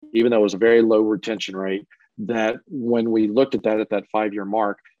even though it was a very low retention rate, that when we looked at that 5-year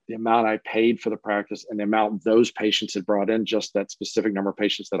mark, the amount I paid for the practice and the amount those patients had brought in, just that specific number of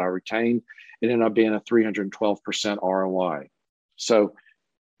patients that I retained, it ended up being a 312% ROI. So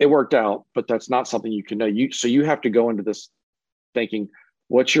it worked out, but that's not something you can know. So you have to go into this thinking,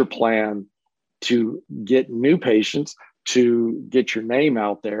 what's your plan to get new patients, to get your name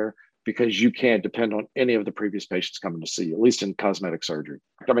out there, because you can't depend on any of the previous patients coming to see you, at least in cosmetic surgery.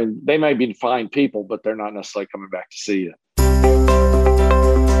 I mean, they may be fine people, but they're not necessarily coming back to see you.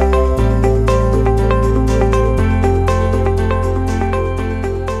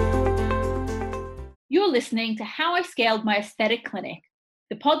 You're listening to How I Scaled My Aesthetic Clinic,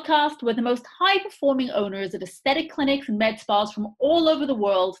 the podcast where the most high-performing owners of aesthetic clinics and med spas from all over the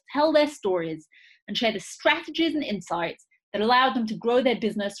world tell their stories and share the strategies and insights that allowed them to grow their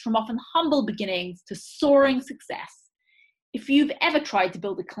business from often humble beginnings to soaring success. If you've ever tried to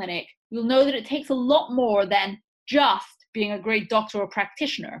build a clinic, you'll know that it takes a lot more than just being a great doctor or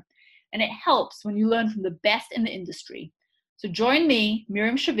practitioner, and it helps when you learn from the best in the industry. So join me,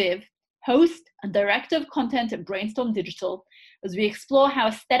 Miriam Shaviv, host and director of content at Brainstorm Digital, as we explore how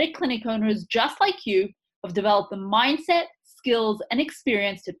aesthetic clinic owners just like you have developed the mindset, skills, and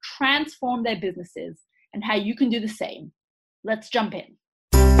experience to transform their businesses, and how you can do the same. Let's jump in.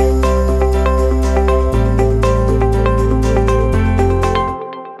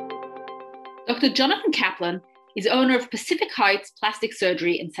 Dr. Jonathan Kaplan is owner of Pacific Heights Plastic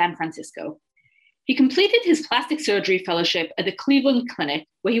Surgery in San Francisco. He completed his plastic surgery fellowship at the Cleveland Clinic,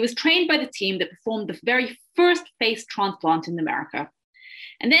 where he was trained by the team that performed the very first face transplant in America.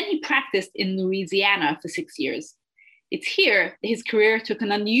 And then he practiced in Louisiana for 6 years. It's here that his career took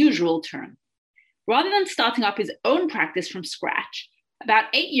an unusual turn. Rather than starting up his own practice from scratch, about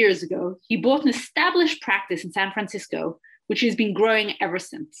 8 years ago, he bought an established practice in San Francisco, which has been growing ever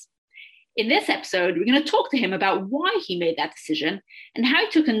since. In this episode, we're going to talk to him about why he made that decision and how he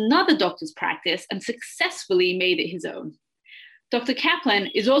took another doctor's practice and successfully made it his own. Dr. Kaplan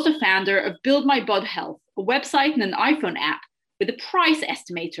is also founder of Build My Bod Health, a website and an iPhone app with a price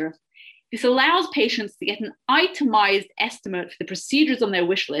estimator. This allows patients to get an itemized estimate for the procedures on their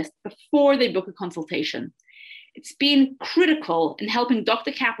wish list before they book a consultation. It's been critical in helping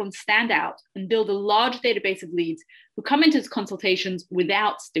Dr. Kaplan stand out and build a large database of leads who come into his consultations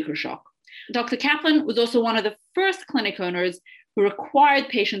without sticker shock. Dr. Kaplan was also one of the first clinic owners who required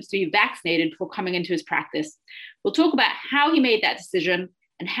patients to be vaccinated before coming into his practice. We'll talk about how he made that decision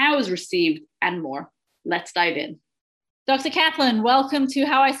and how it was received and more. Let's dive in. Dr. Kaplan, welcome to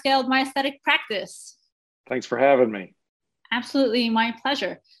How I Scaled My Aesthetic Practice. Thanks for having me. Absolutely, my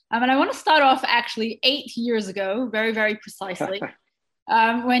pleasure. And I want to start off actually 8 years ago, very, very precisely,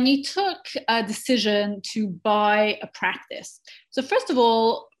 when you took a decision to buy a practice. So first of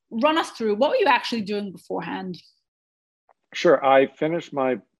all, run us through, what were you actually doing beforehand? Sure. I finished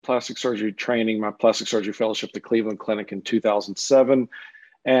my plastic surgery training, my plastic surgery fellowship at the Cleveland Clinic in 2007.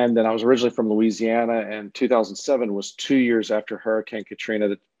 And then I was originally from Louisiana, and 2007 was 2 years after Hurricane Katrina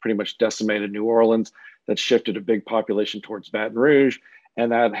that pretty much decimated New Orleans, that shifted a big population towards Baton Rouge.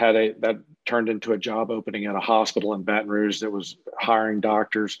 And that turned into a job opening at a hospital in Baton Rouge that was hiring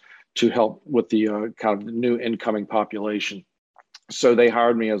doctors to help with the kind of new incoming population. So they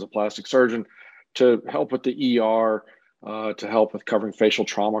hired me as a plastic surgeon to help with the ER, to help with covering facial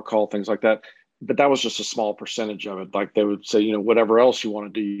trauma call, things like that. But that was just a small percentage of it. Like they would say, whatever else you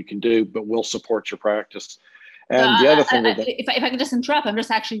want to do, you can do, but we'll support your practice. And the other thing if I can just interrupt, I'm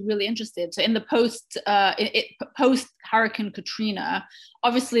just actually really interested. So in the post Hurricane Katrina,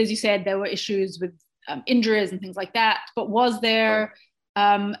 obviously, as you said, there were issues with injuries and things like that. But was there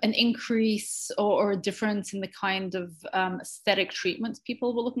an increase or a difference in the kind of aesthetic treatments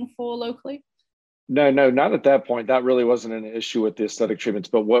people were looking for locally? No, not at that point. That really wasn't an issue with the aesthetic treatments.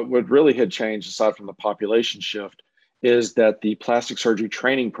 But what really had changed, aside from the population shift, is that the plastic surgery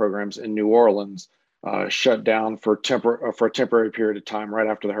training programs in New Orleans shut down for a temporary period of time right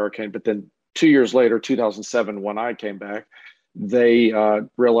after the hurricane. But then 2 years later, 2007, when I came back, they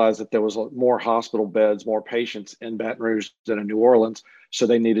realized that there was more hospital beds, more patients in Baton Rouge than in New Orleans. So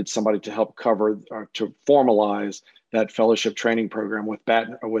they needed somebody to help cover, to formalize that fellowship training program with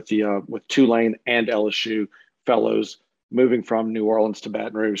Tulane and LSU fellows moving from New Orleans to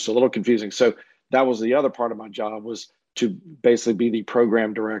Baton Rouge. So a little confusing. So that was the other part of my job, was to basically be the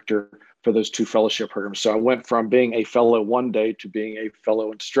program director for those two fellowship programs. So I went from being a fellow one day to being a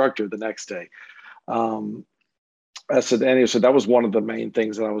fellow instructor the next day. So that was one of the main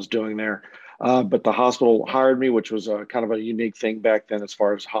things that I was doing there. But the hospital hired me, which was kind of a unique thing back then as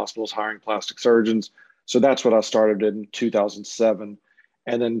far as hospitals hiring plastic surgeons. So that's what I started in 2007.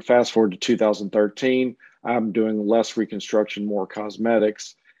 And then fast forward to 2013, I'm doing less reconstruction, more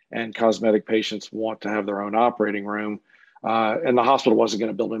cosmetics, and cosmetic patients want to have their own operating room. And the hospital wasn't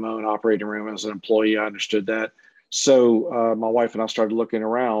going to build my own operating room. As an employee, I understood that. So my wife and I started looking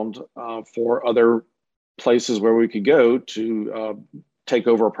around for other places where we could go to take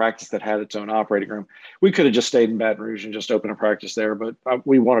over a practice that had its own operating room. We could have just stayed in Baton Rouge and just opened a practice there, but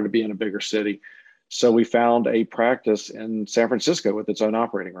we wanted to be in a bigger city. So we found a practice in San Francisco with its own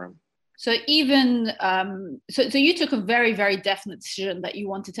operating room. So even so you took a very, very definite decision that you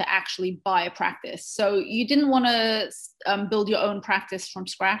wanted to actually buy a practice. So you didn't want to build your own practice from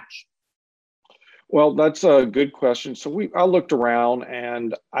scratch? Well, that's a good question. So I looked around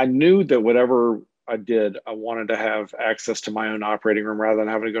and I knew that whatever I did, I wanted to have access to my own operating room rather than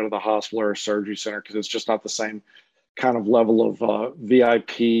having to go to the hospital or a surgery center because it's just not the same kind of level of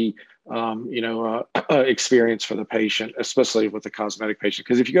VIP, experience for the patient, especially with the cosmetic patient.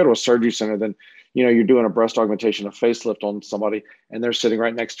 Because if you go to a surgery center, then you're doing a breast augmentation, a facelift on somebody, and they're sitting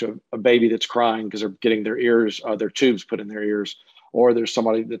right next to a baby that's crying because they're getting their ears, their tubes put in their ears, or there's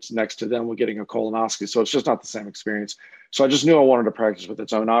somebody that's next to them with getting a colonoscopy. So it's just not the same experience. So I just knew I wanted to practice with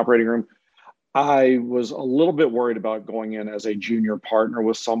its own operating room. I was a little bit worried about going in as a junior partner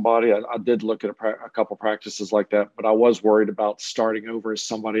with somebody. I did look at a couple practices like that, but I was worried about starting over as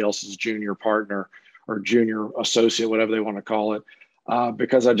somebody else's junior partner or junior associate, whatever they want to call it,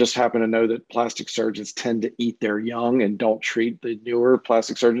 because I just happen to know that plastic surgeons tend to eat their young and don't treat the newer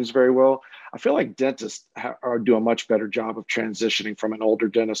plastic surgeons very well. I feel like dentists do a much better job of transitioning from an older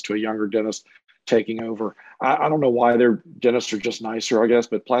dentist to a younger dentist taking over. I don't know why their dentists are just nicer, I guess,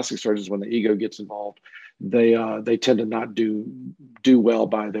 but plastic surgeons, when the ego gets involved, they tend to not do well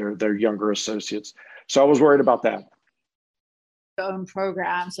by their younger associates. So I was worried about that. Own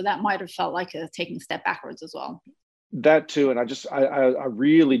program, so that might have felt like taking a step backwards as well. That too, and I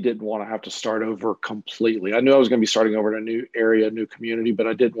really didn't want to have to start over completely. I knew I was going to be starting over in a new area, a new community, but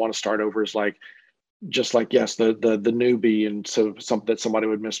I didn't want to start over as yes, the newbie, and so that somebody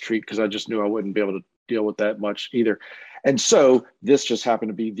would mistreat, because I just knew I wouldn't be able to deal with that much either. And so this just happened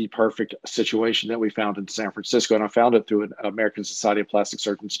to be the perfect situation that we found in San Francisco. And I found it through an American Society of Plastic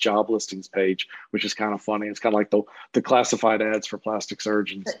Surgeons job listings page, which is kind of funny. It's kind of like the classified ads for plastic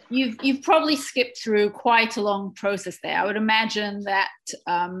surgeons. You've probably skipped through quite a long process there. I would imagine that,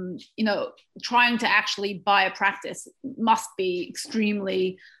 trying to actually buy a practice must be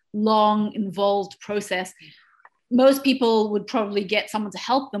extremely long, involved process. Most people would probably get someone to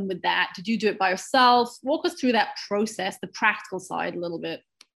help them with that. Did you do it by yourself? Walk us through that process, the practical side a little bit.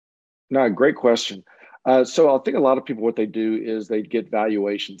 No, great question. So I think a lot of people, what they do is they get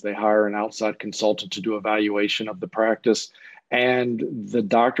valuations. They hire an outside consultant to do a valuation of the practice. And the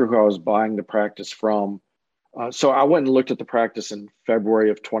doctor who I was buying the practice from, so I went and looked at the practice in February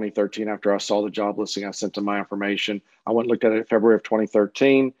of 2013 after I saw the job listing. I sent them my information. I went and looked at it in February of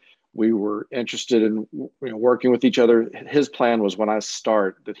 2013. We were interested in working with each other. His plan was when I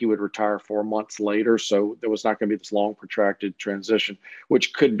start that he would retire 4 months later. So there was not going to be this long protracted transition,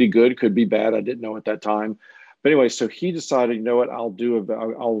 which could be good, could be bad. I didn't know at that time. But anyway, so he decided, you know what,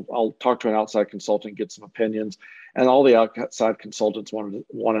 I'll talk to an outside consultant, get some opinions. And all the outside consultants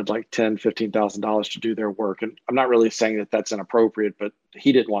wanted like $10,000-$15,000 to do their work. And I'm not really saying that that's inappropriate, but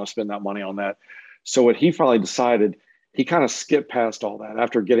he didn't want to spend that money on that. So what he finally decided, he kind of skipped past all that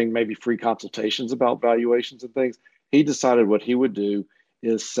after getting maybe free consultations about valuations and things. He decided what he would do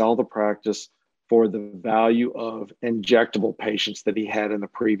is sell the practice for the value of injectable patients that he had in the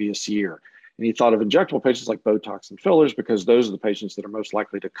previous year. And he thought of injectable patients like Botox and fillers because those are the patients that are most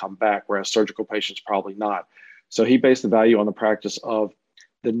likely to come back, whereas surgical patients probably not. So he based the value on the practice of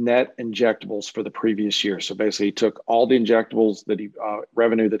the net injectables for the previous year. So basically he took all the injectables that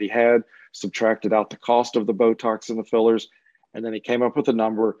revenue that he had, subtracted out the cost of the Botox and the fillers, and then he came up with a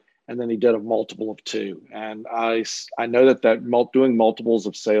number, and then he did a multiple of 2. And I know that doing multiples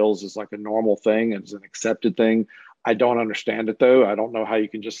of sales is like a normal thing. It's an accepted thing. I don't understand it though. I don't know how you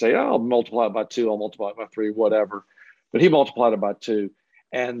can just say, oh, I'll multiply it by 2, I'll multiply it by 3, whatever. But he multiplied it by 2.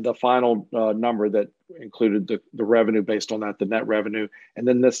 And the final number that included the revenue based on that, the net revenue. And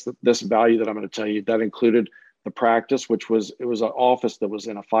then this value that I'm going to tell you, that included the practice, which was an office that was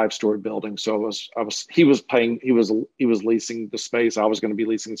in a 5-story building. So he was leasing the space. I was going to be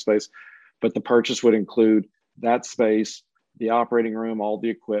leasing the space, but the purchase would include that space, the operating room, all the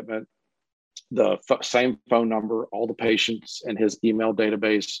equipment, the same phone number, all the patients in his email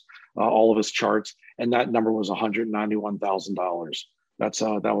database, all of his charts. And that number was $191,000.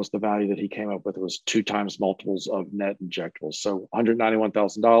 That was the value that he came up with. It was 2 times multiples of net injectables. So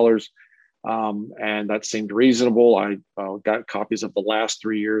 $191,000. And that seemed reasonable. I got copies of the last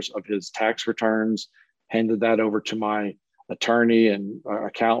 3 years of his tax returns, handed that over to my attorney and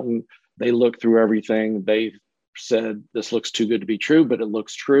accountant. They looked through everything. They said, this looks too good to be true, but it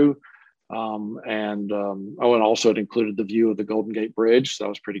looks true. And also it included the view of the Golden Gate Bridge. So that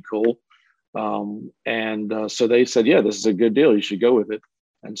was pretty cool. So they said, yeah, this is a good deal. You should go with it.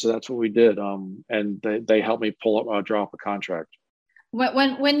 And so that's what we did. And they helped me draw up a contract.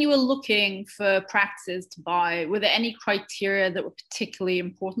 When you were looking for practices to buy, were there any criteria that were particularly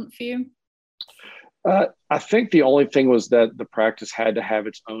important for you? I think the only thing was that the practice had to have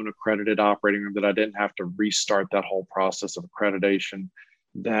its own accredited operating room, that I didn't have to restart that whole process of accreditation,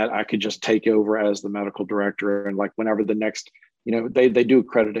 that I could just take over as the medical director. And like whenever the next, they do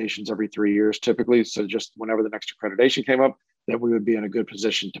accreditations every 3 years typically. So just whenever the next accreditation came up, that we would be in a good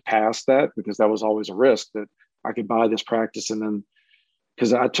position to pass that, because that was always a risk that I could buy this practice and then,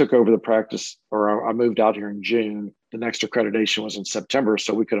 because I took over the practice, or I moved out here in June. The next accreditation was in September,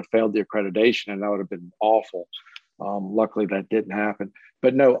 so we could have failed the accreditation, and that would have been awful. Luckily, that didn't happen.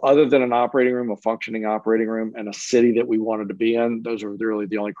 But no, other than an operating room, a functioning operating room, and a city that we wanted to be in, those are really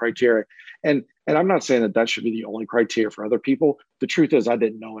the only criteria. And I'm not saying that should be the only criteria for other people. The truth is, I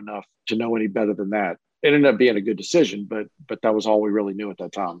didn't know enough to know any better than that. It ended up being a good decision, but that was all we really knew at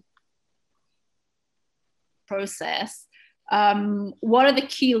that time. Process. What are the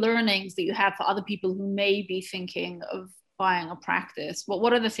key learnings that you have for other people who may be thinking of buying a practice?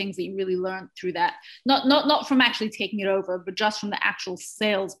 What are the things that you really learned through that? Not from actually taking it over, but just from the actual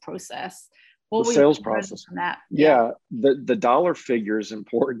sales process. The sales process from that? Yeah, the dollar figure is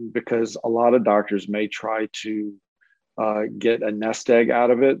important, because a lot of doctors may try to get a nest egg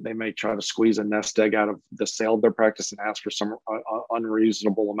out of it. They may try to squeeze a nest egg out of the sale of their practice and ask for some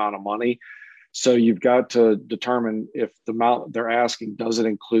unreasonable amount of money. So you've got to determine if the amount they're asking, does it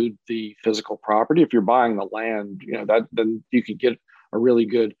include the physical property? If you're buying the land, then you can get a really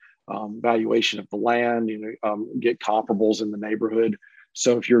good valuation of the land, get comparables in the neighborhood.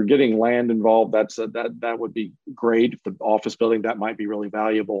 So if you're getting land involved, that would be great. If the office building, that might be really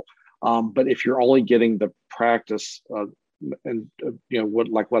valuable. But if you're only getting the practice, what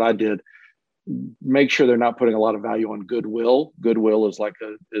I did, make sure they're not putting a lot of value on goodwill. Goodwill is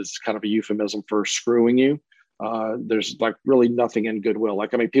is kind of a euphemism for screwing you. There's like really nothing in goodwill.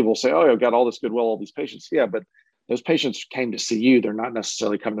 People say, oh, I've got all this goodwill, all these patients. Yeah, but those patients came to see you. They're not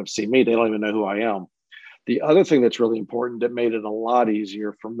necessarily coming to see me. They don't even know who I am. The other thing that's really important that made it a lot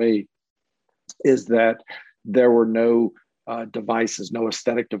easier for me is that there were no devices, no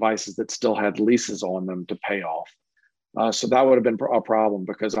aesthetic devices that still had leases on them to pay off. So that would have been a problem,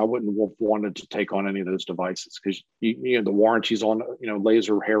 because I wouldn't have wanted to take on any of those devices, because the warranties on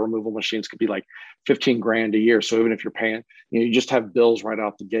laser hair removal machines could be like 15 grand a year. So even if you're paying, you just have bills right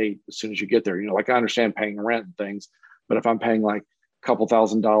out the gate as soon as you get there. I understand paying rent and things, but if I'm paying like a couple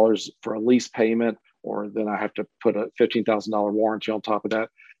 $1,000s for a lease payment, or then I have to put a $15,000 warranty on top of that,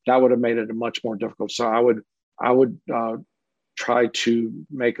 that would have made it much more difficult. So I would try to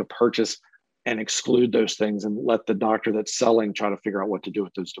make a purchase and exclude those things, and let the doctor that's selling try to figure out what to do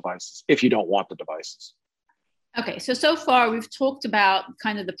with those devices if you don't want the devices. Okay, so far we've talked about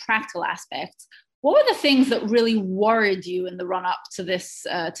kind of the practical aspects. What were the things that really worried you in the run up to this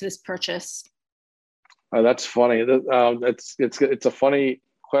purchase? That's funny. It's a funny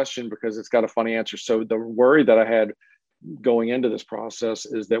question, because it's got a funny answer. So the worry that I had going into this process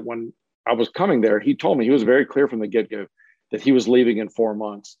is that when I was coming there, he told me, he was very clear from the get-go that he was leaving in 4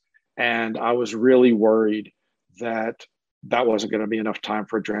 months. And I was really worried that wasn't going to be enough time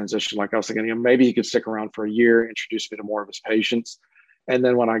for a transition. Like I was thinking, maybe he could stick around for a year, introduce me to more of his patients. And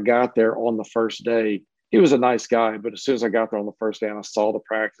then when I got there on the first day, he was a nice guy. But as soon as I got there on the first day and I saw the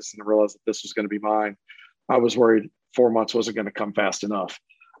practice and I realized that this was going to be mine, I was worried 4 months wasn't going to come fast enough.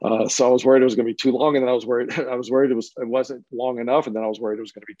 So I was worried it was going to be too long. And then I was worried it wasn't long enough. And then I was worried it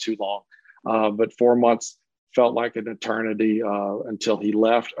was going to be too long. But 4 months felt like an eternity until he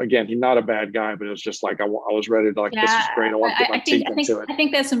left. Again, he's not a bad guy, but it was just like I was ready to this is great. I want to put my teeth into it. I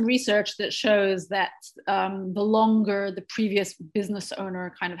think there's some research that shows that the longer the previous business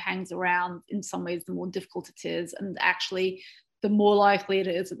owner kind of hangs around, in some ways, the more difficult it is. And actually, the more likely it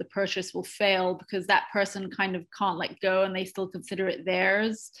is that the purchase will fail, because that person kind of can't let go and they still consider it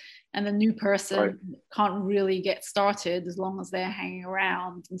theirs. And the new person can't really get started as long as they're hanging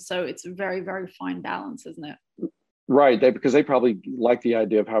around. And so it's a very, very fine balance, isn't it? Right. Because they probably like the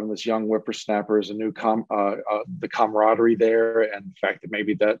idea of having this young whippersnapper as a new the camaraderie there. And the fact that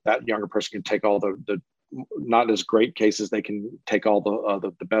maybe that younger person can take all the not as great cases, they can take all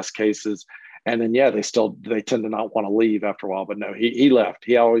the best cases. And then, they tend to not want to leave after a while. But no, he left.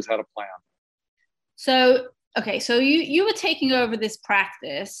 He always had a plan. So, okay, so you were taking over this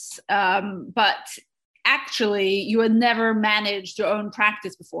practice, but actually you had never managed your own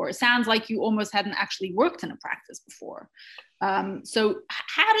practice before. It sounds like you almost hadn't actually worked in a practice before. So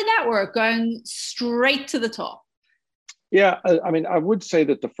how did that work, going straight to the top? Yeah, I mean, I would say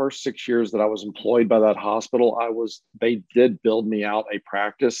that the first 6 years that I was employed by that hospital, they did build me out a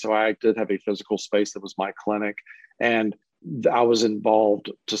practice. So I did have a physical space that was my clinic. And I was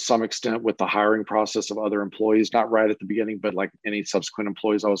involved to some extent with the hiring process of other employees, not right at the beginning, but like any subsequent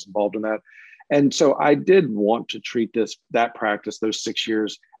employees, I was involved in that. And so I did want to treat that practice, those 6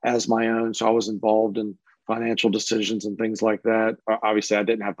 years, as my own. So I was involved in financial decisions and things like that. Obviously, I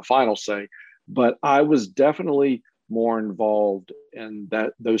didn't have the final say, but I was definitely more involved in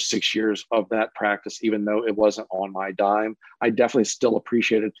those 6 years of that practice, even though it wasn't on my dime. I definitely still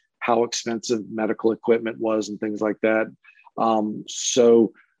appreciated how expensive medical equipment was and things like that.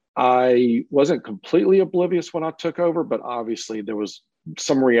 So I wasn't completely oblivious when I took over, but obviously there was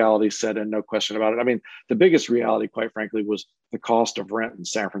some reality set in, no question about it. I mean, the biggest reality, quite frankly, was the cost of rent in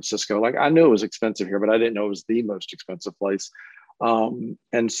San Francisco. Like, I knew it was expensive here, but I didn't know it was the most expensive place.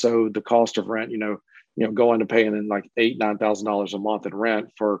 And so the cost of rent, going to paying in like $8,000-9,000 a month in rent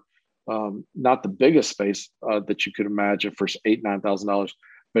for not the biggest space that you could imagine for $8,000-9,000,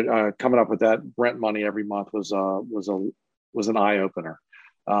 but coming up with that rent money every month was an eye opener.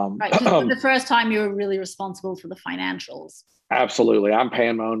 Right, because the first time you were really responsible for the financials. Absolutely, I'm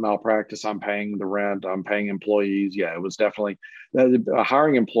paying my own malpractice. I'm paying the rent. I'm paying employees. Yeah, it was definitely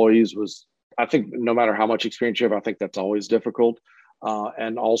hiring employees was. I think no matter how much experience you have, I think that's always difficult,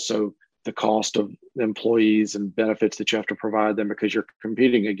 and also the cost of employees and benefits that you have to provide them, because you're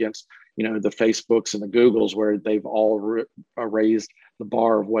competing against, the Facebooks and the Googles, where they've all raised the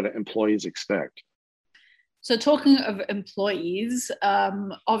bar of what employees expect. So talking of employees,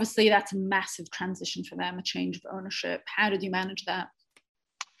 obviously that's a massive transition for them, a change of ownership. How did you manage that?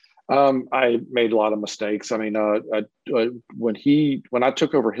 I made a lot of mistakes. I mean, when I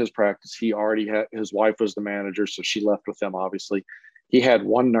took over his practice, he already had, his wife was the manager, so she left with them, obviously. He had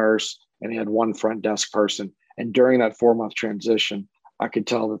one nurse and he had one front desk person. And during that 4-month transition, I could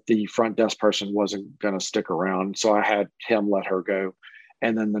tell that the front desk person wasn't going to stick around. So I had him let her go.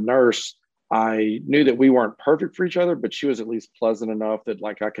 And then the nurse, I knew that we weren't perfect for each other, but she was at least pleasant enough that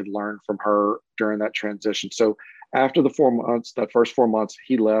like I could learn from her during that transition. So after the 4 months, that first 4 months,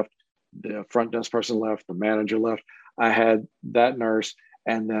 he left, the front desk person left, the manager left. I had that nurse,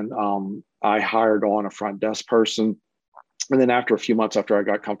 and then I hired on a front desk person. And then after a few months, after I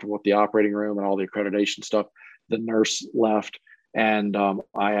got comfortable with the operating room and all the accreditation stuff, the nurse left, and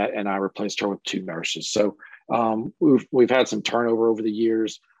I replaced her with 2 nurses. So we've had some turnover over the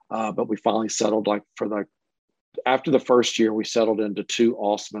years. But we finally settled, like after the first year, we settled into 2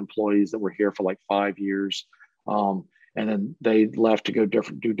 awesome employees that were here for like 5 years. And then they left to go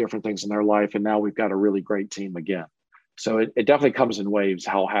do different things in their life. And now we've got a really great team again. So it definitely comes in waves,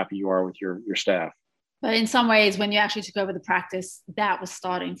 how happy you are with your staff. But in some ways, when you actually took over the practice, that was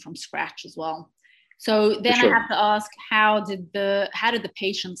starting from scratch as well. So then I have to ask, how did the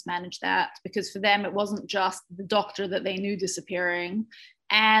patients manage that? Because for them, it wasn't just the doctor that they knew disappearing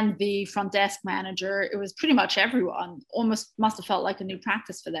and the front desk manager. It was pretty much everyone. Almost must have felt like a new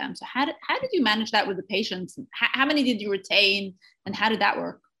practice for them. So how did you manage that with the patients? How many did you retain, and how did that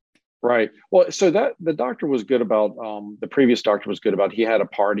work? Right. Well, so that the doctor was good about, the previous doctor was good about, he had a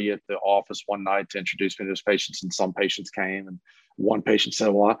party at the office one night to introduce me to his patients, and some patients came, and one patient said,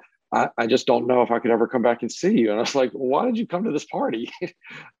 well, I just don't know if I could ever come back and see you. And I was like, why did you come to this party?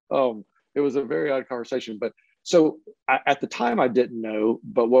 It was a very odd conversation. But so at the time I didn't know,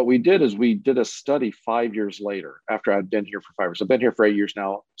 but what we did is we did a study 5 years later after I'd been here for 5 years. I've been here for 8 years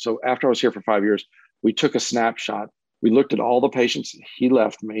now. So after I was here for 5 years, we took a snapshot. We looked at all the patients he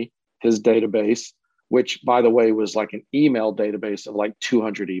left me, his database, which by the way, was like an email database of like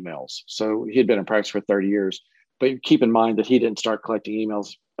 200 emails. So he had been in practice for 30 years, but keep in mind that he didn't start collecting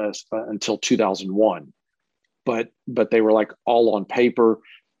emails until 2001, but they were like all on paper.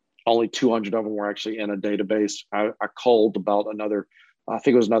 Only 200 of them were actually in a database. I culled about I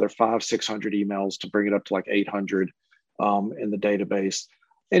think it was another 500-600 emails to bring it up to like 800 in the database.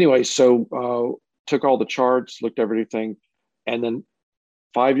 Anyway, so took all the charts, looked at everything, and then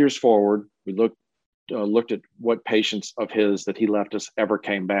 5 years forward, we looked at what patients of his that he left us ever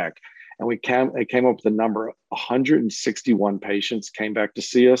came back, and it came up with the number of 161 patients came back to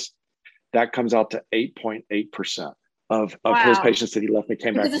see us. That comes out to 8.8%. Of his patients that he left me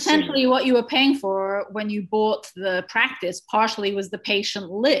came back. Because essentially what you were paying for when you bought the practice partially was the patient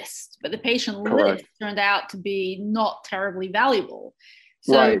list, but the patient list turned out to be not terribly valuable.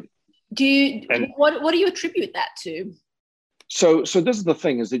 So What do you attribute that to? So this is the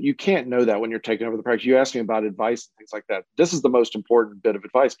thing, is that you can't know that when you're taking over the practice. You asked me about advice and things like that. This is the most important bit of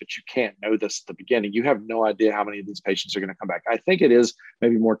advice, but you can't know this at the beginning. You have no idea how many of these patients are going to come back. I think it is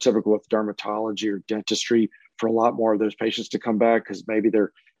maybe more typical with dermatology or dentistry for a lot more of those patients to come back, because maybe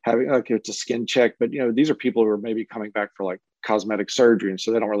they're having, like, it's a skin check, but these are people who are maybe coming back for like cosmetic surgery, and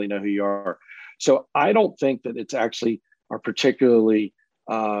so they don't really know who you are. So I don't think that it's actually a particularly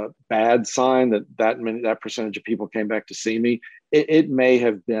bad sign that percentage of people came back to see me. It may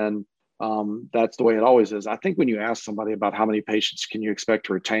have been, that's the way it always is. I think when you ask somebody about how many patients can you expect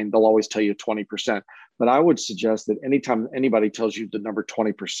to retain, they'll always tell you 20%. But I would suggest that anytime anybody tells you the number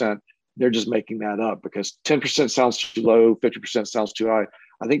 20%, they're just making that up, because 10% sounds too low, 50% sounds too high.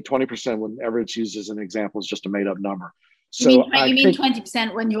 I think 20%, whenever it's used as an example, is just a made up number. So you mean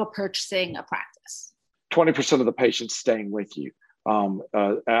 20% when you're purchasing a practice? 20% of the patients staying with you.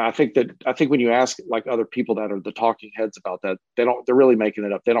 I think when you ask like other people that are the talking heads about that, they're really making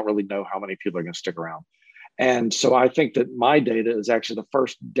it up. They don't really know how many people are going to stick around. And so I think that my data is actually the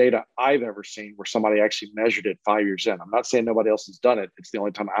first data I've ever seen where somebody actually measured it 5 years in. I'm not saying nobody else has done it. It's the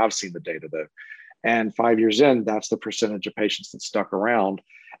only time I've seen the data though. And 5 years in, that's the percentage of patients that stuck around.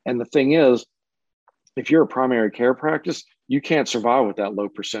 And the thing is, if you're a primary care practice, you can't survive with that low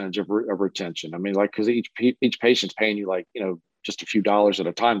percentage of retention. I mean, like, because each patient's paying you like, just a few dollars at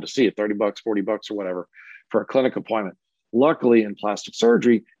a time to see it, $30, $40 or whatever for a clinic appointment. Luckily in plastic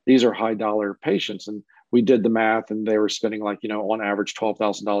surgery, these are high dollar patients. And we did the math and they were spending like, on average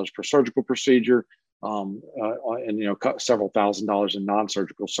 $12,000 per surgical procedure, and, several $1,000s in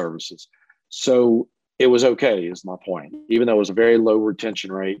non-surgical services. So it was okay, is my point, even though it was a very low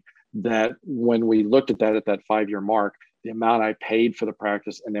retention rate, that when we looked at that 5-year mark, the amount I paid for the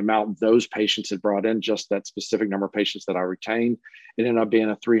practice and the amount those patients had brought in, just that specific number of patients that I retained, it ended up being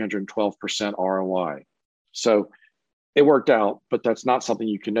a 312% ROI. So it worked out, but that's not something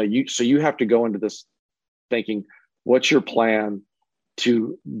you can know. So you have to go into this thinking, what's your plan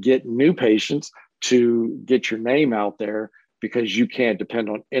to get new patients, to get your name out there, because you can't depend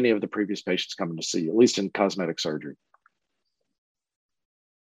on any of the previous patients coming to see you, at least in cosmetic surgery.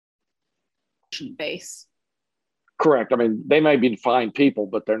 Base. Correct. I mean, they may be fine people,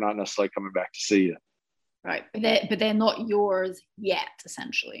 but they're not necessarily coming back to see you. Right. But they're not yours yet,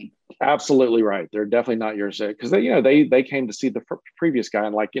 essentially. Absolutely right. They're definitely not yours yet, because they came to see the previous guy,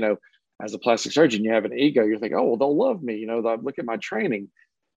 and like, as a plastic surgeon, you have an ego. You're thinking, oh, well, they'll love me. They'll look at my training.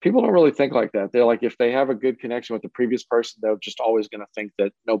 People don't really think like that. They're like, if they have a good connection with the previous person, they're just always going to think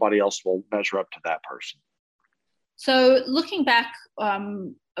that nobody else will measure up to that person. So looking back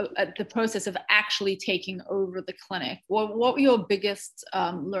at the process of actually taking over the clinic, what were your biggest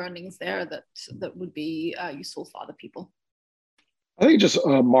learnings there that would be useful for other people? I think just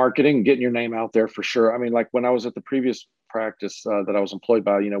marketing, getting your name out there for sure. I mean, like when I was at the previous practice that I was employed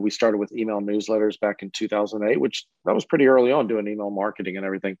by, we started with email newsletters back in 2008, which that was pretty early on, doing email marketing and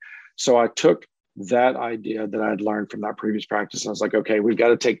everything. So I took that idea that I'd learned from that previous practice, and I was like, okay, we've got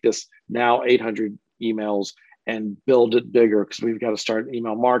to take this now 800 emails and build it bigger, because we've got to start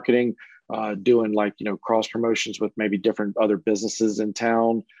email marketing, doing like, cross promotions with maybe different other businesses in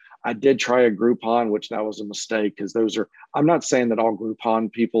town. I did try a Groupon, which that was a mistake, because I'm not saying that all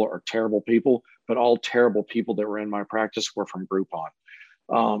Groupon people are terrible people, but all terrible people that were in my practice were from Groupon.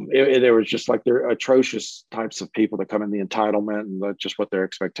 There was just like, they're atrocious types of people that come in the entitlement and just what their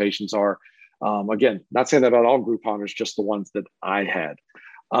expectations are. Again, not saying that about all Grouponers, just the ones that I had.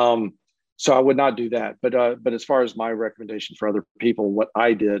 So I would not do that. But as far as my recommendation for other people, what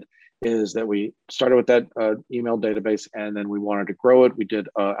I did is that we started with that email database, and then we wanted to grow it. We did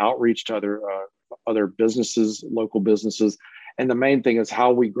outreach to other businesses, local businesses. And the main thing is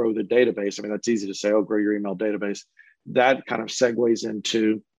how we grow the database. I mean, that's easy to say, oh, grow your email database. That kind of segues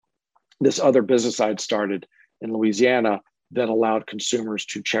into this other business I'd started in Louisiana that allowed consumers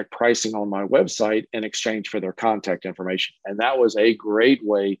to check pricing on my website in exchange for their contact information. And that was a great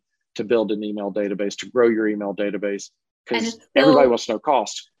way to build an email database, to grow your email database, because everybody wants to know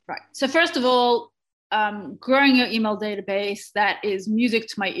cost. Right. So first of all, growing your email database, that is music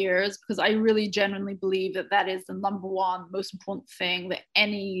to my ears, because I really genuinely believe that is the number one most important thing that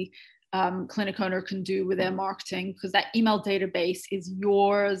any clinic owner can do with their marketing, because that email database is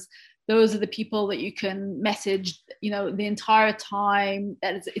yours. Those are the people that you can message, the entire time.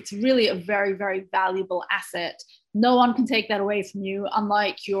 It's really a very, very valuable asset. No one can take that away from you,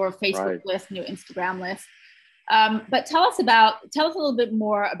 unlike your Facebook list and your Instagram list. But tell us a little bit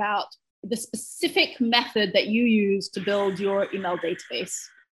more about the specific method that you use to build your email database.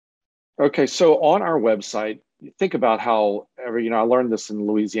 Okay, so on our website, think about how I learned this in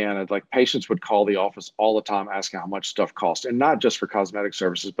Louisiana, like patients would call the office all the time asking how much stuff costs, and not just for cosmetic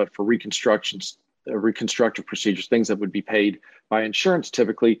services, but for reconstructions, reconstructive procedures, things that would be paid by insurance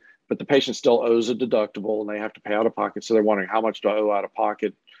typically, but the patient still owes a deductible and they have to pay out of pocket. So they're wondering, how much do I owe out of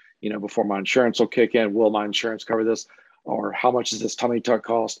pocket, before my insurance will kick in? Will my insurance cover this? Or how much does this tummy tuck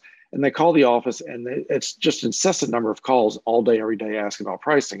cost? And they call the office, and it's just an incessant number of calls all day, every day asking about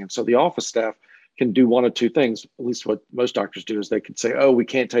pricing. And so the office staff can do one of two things. At least what most doctors do is they can say, oh, we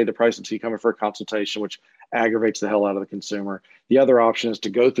can't tell you the price until you come in for a consultation, which aggravates the hell out of the consumer. The other option is to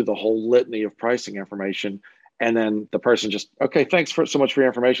go through the whole litany of pricing information, and then the person just, okay, thanks so much for your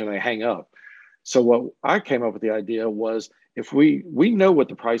information, and they hang up. So what I came up with the idea was, if we know what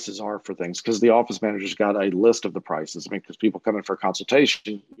the prices are for things, because the office manager's got a list of the prices. I mean, because people come in for a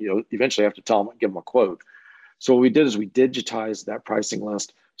consultation, eventually have to tell them, give them a quote. So what we did is we digitized that pricing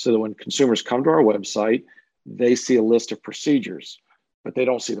list so that when consumers come to our website, they see a list of procedures, but they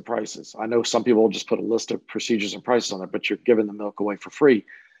don't see the prices. I know some people will just put a list of procedures and prices on it, but you're giving the milk away for free,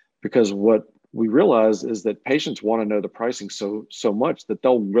 because what we realize is that patients want to know the pricing so much that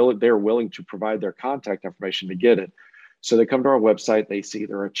they're willing to provide their contact information to get it. So they come to our website, they see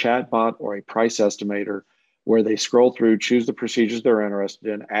either a chat bot or a price estimator, where they scroll through, choose the procedures they're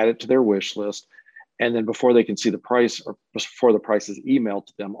interested in, add it to their wish list. And then before they can see the price, or before the price is emailed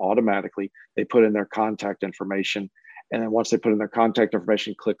to them automatically, they put in their contact information. And then once they put in their contact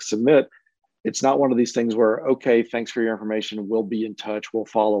information, click submit. It's not one of these things where, okay, thanks for your information, we'll be in touch, we'll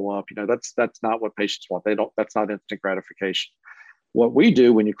follow up. That's not what patients want. That's not instant gratification. What we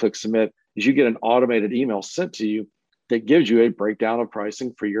do when you click submit is you get an automated email sent to you that gives you a breakdown of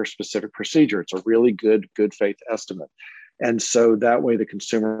pricing for your specific procedure. It's a really good faith estimate. And so that way the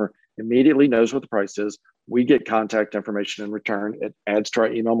consumer immediately knows what the price is. We get contact information in return. It adds to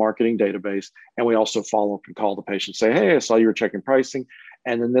our email marketing database. And we also follow up and call the patient, say, hey, I saw you were checking pricing.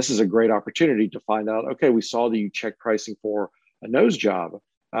 And then this is a great opportunity to find out, okay, we saw that you checked pricing for a nose job.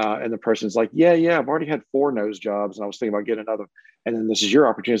 And the person's like, yeah, I've already had 4 nose jobs and I was thinking about getting another. And then this is your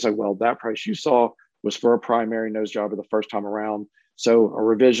opportunity to say, well, that price you saw was for a primary nose job the first time around. So a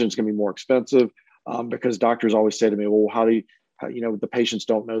revision is going to be more expensive, because doctors always say to me, well, how do you, the patients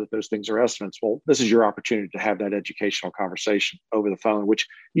don't know that those things are estimates. Well, this is your opportunity to have that educational conversation over the phone, which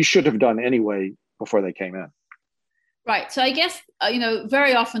you should have done anyway before they came in. Right. So I guess,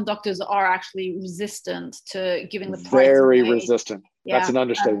 very often doctors are actually resistant to giving the price. Very resistant. Yeah. That's an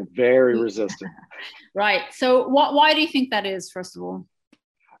understatement. Very resistant. Right. So why do you think that is, first of all?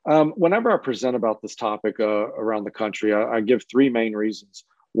 Whenever I present about this topic around the country, I give 3 main reasons.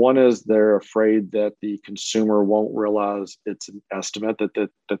 One is they're afraid that the consumer won't realize it's an estimate, that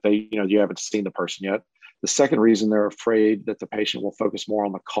they, you haven't seen the person yet. The second reason, they're afraid that the patient will focus more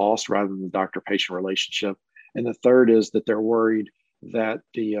on the cost rather than the doctor-patient relationship. And the third is that they're worried that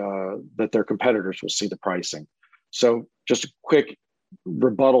that their competitors will see the pricing. So just a quick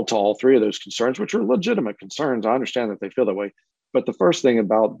rebuttal to all 3 of those concerns, which are legitimate concerns. I understand that they feel that way. But the first thing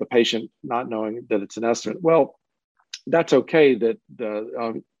about the patient not knowing that it's an estimate, well, that's okay.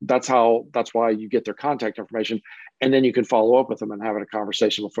 That's why you get their contact information, and then you can follow up with them and having a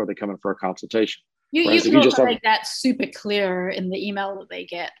conversation before they come in for a consultation. You can also make that super clear in the email that they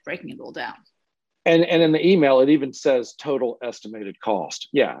get, breaking it all down. And in the email, it even says total estimated cost.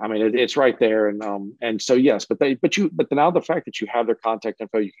 Yeah, I mean it's right there, and so yes, but now the fact that you have their contact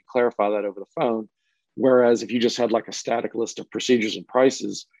info, you can clarify that over the phone. Whereas if you just had like a static list of procedures and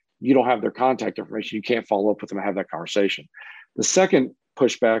prices, you don't have their contact information. You can't follow up with them and have that conversation. The second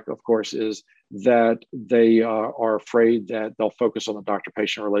pushback, of course, is that they are afraid that they'll focus on the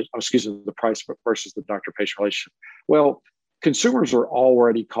doctor-patient relationship, the price versus the doctor-patient relationship. Well, consumers are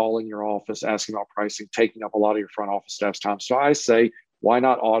already calling your office, asking about pricing, taking up a lot of your front office staff's time. So I say, why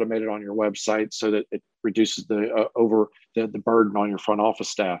not automate it on your website so that it reduces the burden on your front office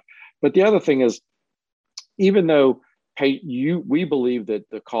staff? But the other thing is, even though we believe that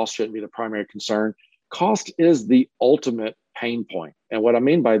the cost shouldn't be the primary concern, cost is the ultimate pain point. And what I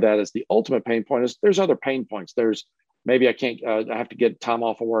mean by that is the ultimate pain point is there's other pain points. There's maybe I have to get time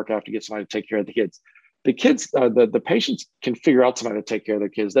off of work. I have to get somebody to take care of the kids. The kids, the patients can figure out somebody to take care of their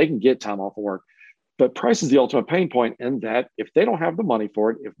kids. They can get time off of work. But price is the ultimate pain point in that if they don't have the money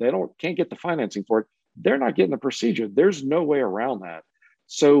for it, if they can't get the financing for it, they're not getting the procedure. There's no way around that.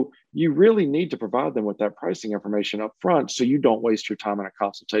 So you really need to provide them with that pricing information up front so you don't waste your time in a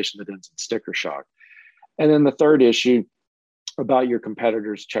consultation that ends in sticker shock. And then the third issue about your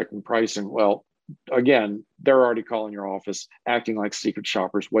competitors checking pricing, well, again, they're already calling your office, acting like secret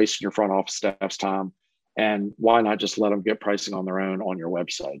shoppers, wasting your front office staff's time. And why not just let them get pricing on their own on your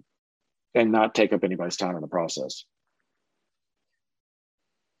website? and not take up anybody's time in the process.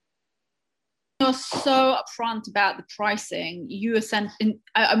 You're so upfront about the pricing.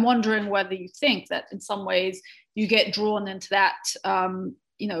 I'm wondering whether you think that in some ways you get drawn into that,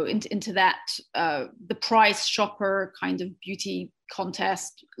 into that the price shopper kind of beauty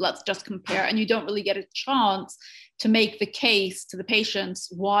contest. Let's just compare, and you don't really get a chance to make the case to the patients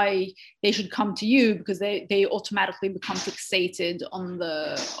why they should come to you, because they automatically become fixated on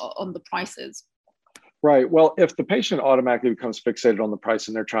the prices. Right. Well, if the patient automatically becomes fixated on the price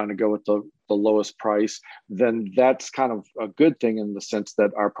and they're trying to go with the lowest price, then that's kind of a good thing in the sense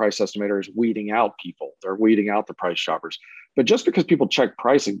that our price estimator is weeding out people. They're weeding out the price shoppers. But just because people check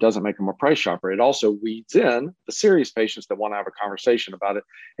pricing doesn't make them a price shopper. It also weeds in the serious patients that want to have a conversation about it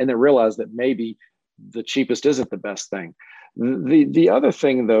and then realize that maybe the cheapest isn't the best thing. The other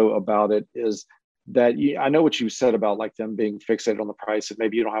thing, though, about it is that I know what you said about like them being fixated on the price and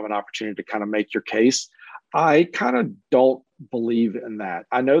maybe you don't have an opportunity to kind of make your case. I kind of don't believe in that.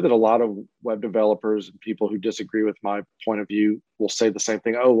 I know that a lot of web developers and people who disagree with my point of view will say the same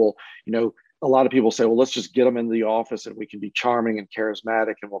thing. Oh, well, a lot of people say, well, let's just get them into the office and we can be charming and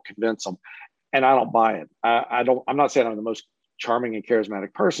charismatic and we'll convince them. And I don't buy it. I'm not saying I'm the most charming and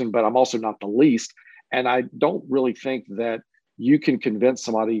charismatic person, but I'm also not the least. And I don't really think that you can convince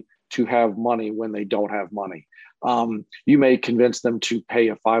somebody to have money when they don't have money. You may convince them to pay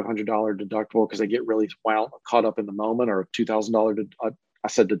a $500 deductible because they get really caught up in the moment, or a $2,000. I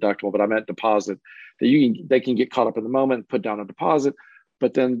said deductible, but I meant deposit. That they can get caught up in the moment, put down a deposit.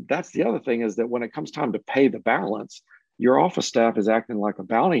 But then that's the other thing, is that when it comes time to pay the balance, your office staff is acting like a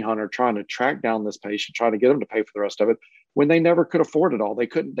bounty hunter trying to track down this patient, trying to get them to pay for the rest of it when they never could afford it all.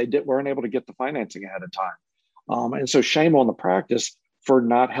 Weren't able to get the financing ahead of time. And so shame on the practice for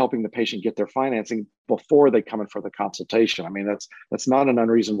not helping the patient get their financing before they come in for the consultation. I mean, that's not an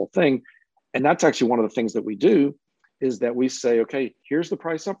unreasonable thing. And that's actually one of the things that we do, is that we say, okay, here's the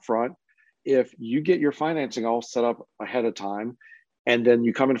price up front. If you get your financing all set up ahead of time, and then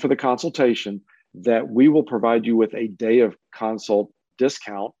you come in for the consultation, that we will provide you with a day of consult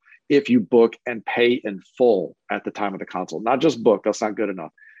discount if you book and pay in full at the time of the consult. Not just book, that's not good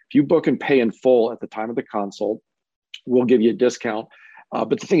enough. If you book and pay in full at the time of the consult, we'll give you a discount.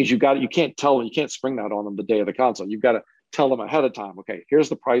 But the thing is, you can't tell them, you can't spring that on them the day of the consult. You've got to tell them ahead of time, okay, here's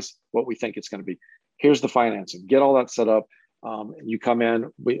the price, what we think it's going to be. Here's the financing, get all that set up. And you come in,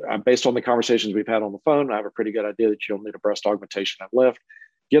 based on the conversations we've had on the phone, I have a pretty good idea that you'll need a breast augmentation and lift.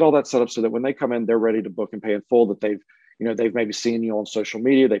 Get all that set up so that when they come in, they're ready to book and pay in full, that they've maybe seen you on social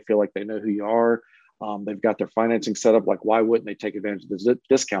media. They feel like they know who you are. They've got their financing set up. Like, why wouldn't they take advantage of this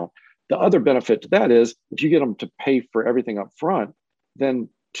discount? The other benefit to that is if you get them to pay for everything up front, then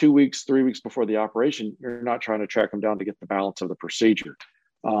 2 weeks, 3 weeks before the operation, you're not trying to track them down to get the balance of the procedure.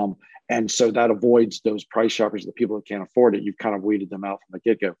 And so that avoids those price shoppers, the people that can't afford it. You've kind of weeded them out from the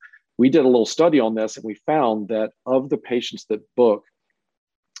get-go. We did a little study on this, and we found that of the patients that book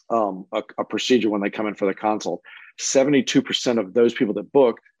a procedure when they come in for the consult, 72% of those people that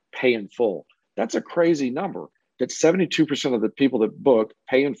book pay in full. That's a crazy number. That 72% of the people that book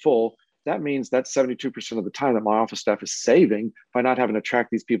pay in full. That means that's 72% of the time that my office staff is saving by not having to track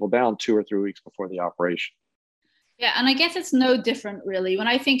these people down 2 or 3 weeks before the operation. Yeah, and I guess it's no different, really. When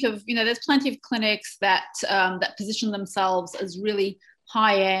I think of, there's plenty of clinics that position themselves as really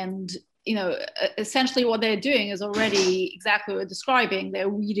high end. Essentially what they're doing is already exactly what we're describing. They're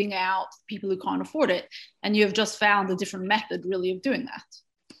weeding out people who can't afford it, and you have just found a different method, really, of doing that.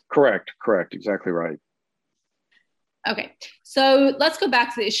 Correct, exactly right. Okay, so let's go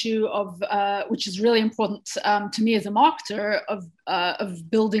back to the issue of, which is really important to me as a marketer,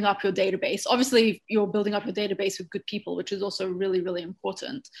 of building up your database. Obviously, you're building up your database with good people, which is also really, really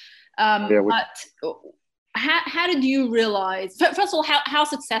important. But how did you realize? First of all, how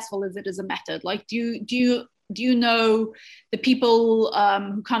successful is it as a method? Like, do you know the people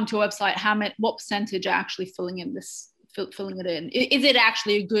who come to a website? What percentage are actually filling it in? Is it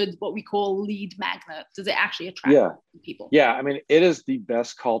actually a good, what we call, lead magnet? Does it actually attract people? Yeah, I mean, it is the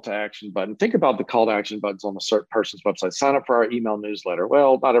best call to action button. Think about the call to action buttons on a certain person's website. Sign up for our email newsletter.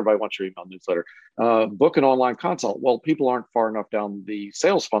 Well, not everybody wants your email newsletter. Book an online consult. Well, people aren't far enough down the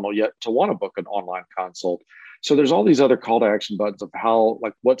sales funnel yet to want to book an online consult. So there's all these other call to action buttons of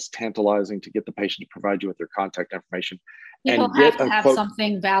what's tantalizing to get the patient to provide you with their contact information. People have to have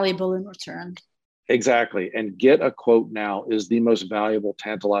something valuable in return. Exactly. And get a quote now is the most valuable,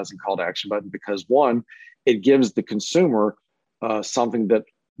 tantalizing call to action button, because one, it gives the consumer something that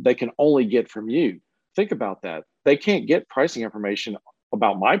they can only get from you. Think about that. They can't get pricing information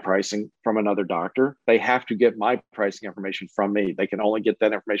about my pricing from another doctor. They have to get my pricing information from me. They can only get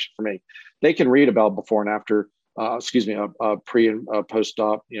that information from me. They can read about before and after, pre and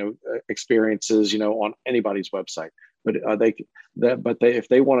post-op, experiences, on anybody's website. But if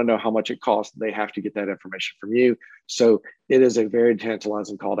they want to know how much it costs, they have to get that information from you. So it is a very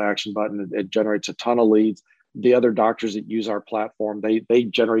tantalizing call to action button. It generates a ton of leads. The other doctors that use our platform, they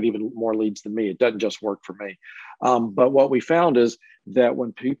generate even more leads than me. It doesn't just work for me. But what we found is that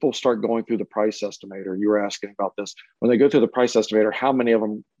when people start going through the price estimator, you were asking about this, when they go through the price estimator, how many of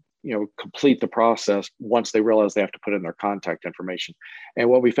them complete the process once they realize they have to put in their contact information? And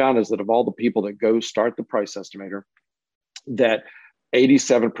what we found is that of all the people that go start the price estimator, that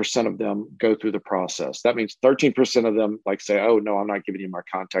 87% of them go through the process. That means 13% of them say, oh, no, I'm not giving you my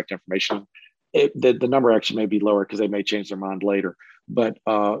contact information. The number actually may be lower because they may change their mind later. But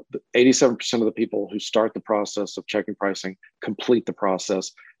 87% of the people who start the process of checking pricing complete the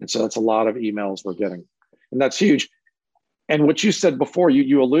process. And so that's a lot of emails we're getting. And that's huge. And what you said before,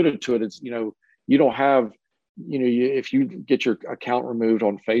 you alluded to it, is, you don't have, if you get your account removed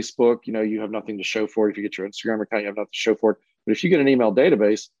on Facebook, you have nothing to show for it. If you get your Instagram account, you have nothing to show for it. But if you get an email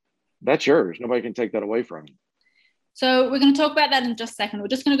database, that's yours. Nobody can take that away from you. So we're going to talk about that in just a second. We're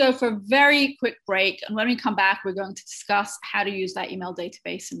just going to go for a very quick break. And when we come back, we're going to discuss how to use that email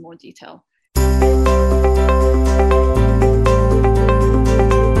database in more detail.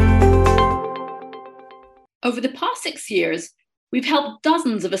 Over the past 6 years, we've helped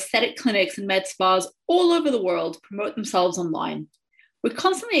dozens of aesthetic clinics and med spas all over the world promote themselves online. We're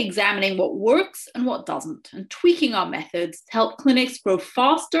constantly examining what works and what doesn't, and tweaking our methods to help clinics grow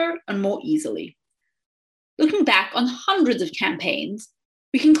faster and more easily. Looking back on hundreds of campaigns,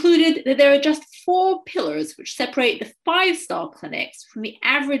 we concluded that there are just 4 pillars which separate the 5-star clinics from the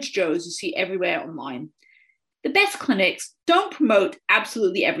average Joes you see everywhere online. The best clinics don't promote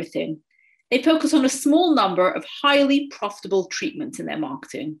absolutely everything. They focus on a small number of highly profitable treatments in their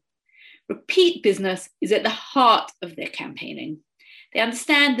marketing. Repeat business is at the heart of their campaigning. They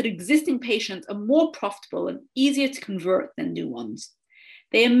understand that existing patients are more profitable and easier to convert than new ones.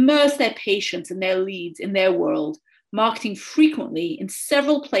 They immerse their patients and their leads in their world, marketing frequently in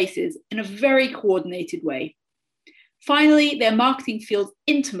several places in a very coordinated way. Finally, their marketing feels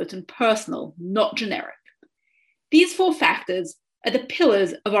intimate and personal, not generic. These 4 factors are the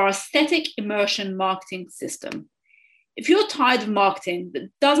pillars of our aesthetic immersion marketing system. If you're tired of marketing that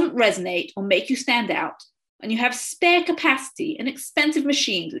doesn't resonate or make you stand out, and you have spare capacity and expensive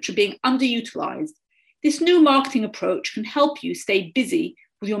machines which are being underutilized, this new marketing approach can help you stay busy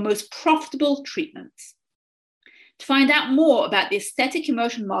with your most profitable treatments. To find out more about the Aesthetic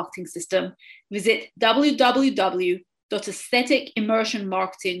Immersion Marketing System, visit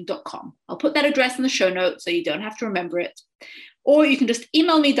www.aestheticimmersionmarketing.com. I'll put that address in the show notes so you don't have to remember it. Or you can just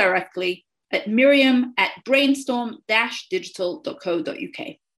email me directly at miriam@brainstorm-digital.co.uk.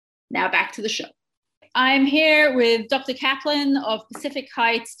 Now back to the show. I'm here with Dr. Kaplan of Pacific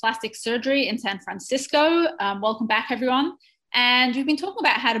Heights Plastic Surgery in San Francisco. Welcome back, everyone. And we've been talking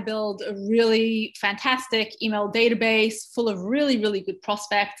about how to build a really fantastic email database full of really, really good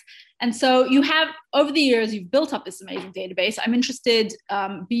prospects. And so you have, over the years, you've built up this amazing database. I'm interested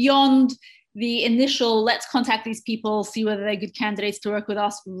beyond the initial, let's contact these people, see whether they're good candidates to work with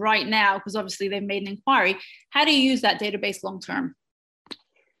us right now, because obviously they've made an inquiry. How do you use that database long-term?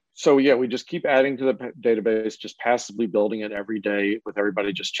 So yeah, we just keep adding to the database, just passively building it every day with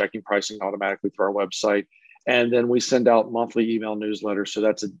everybody just checking pricing automatically through our website. And then we send out monthly email newsletters. So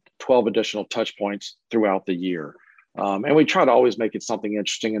that's 12 additional touch points throughout the year. And we try to always make it something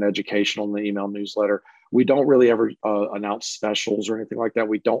interesting and educational in the email newsletter. We don't really ever announce specials or anything like that.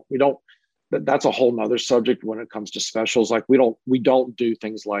 We don't, that's a whole nother subject when it comes to specials. Like we don't do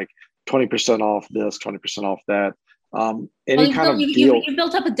things like 20% off this, 20% off that. You've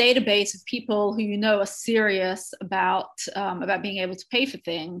built up a database of people who are serious about being able to pay for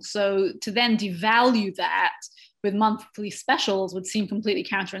things. So to then devalue that with monthly specials would seem completely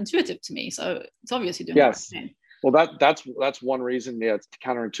counterintuitive to me. So it's obvious you're doing yes. the right thing. Well, that's one reason. Yeah, it's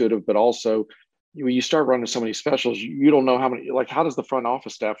counterintuitive, but also when you start running so many specials, you don't know how many. Like, how does the front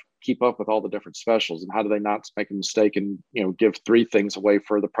office staff keep up with all the different specials, and how do they not make a mistake and give 3 things away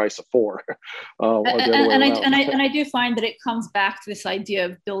for the price of 4? I do find that it comes back to this idea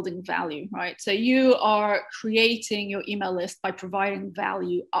of building value, right? So you are creating your email list by providing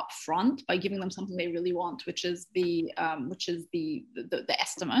value upfront, by giving them something they really want, which is the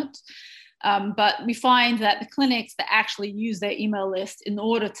estimate. But we find that the clinics that actually use their email list in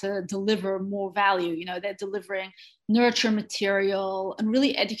order to deliver more value, they're delivering nurture material and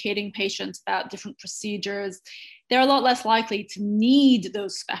really educating patients about different procedures. They're a lot less likely to need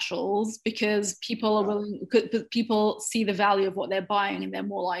those specials because people see the value of what they're buying, and they're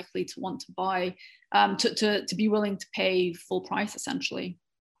more likely to want to buy, to be willing to pay full price, essentially.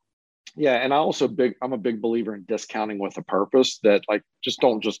 Yeah, and I'm a big believer in discounting with a purpose. That just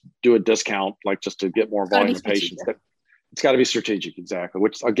don't just do a discount just to get more volume of patients. It's got to be strategic, exactly.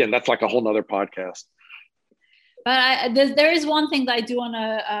 Which again, that's like a whole nother podcast. But there is one thing that I do want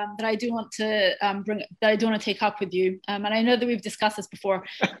to take up with you, and I know that we've discussed this before.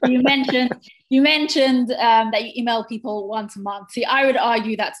 You mentioned that you email people once a month. See, I would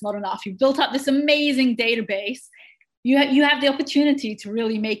argue that's not enough. You've built up this amazing database. You have the opportunity to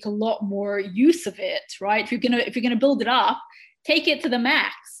really make a lot more use of it, right? If you're gonna build it up, take it to the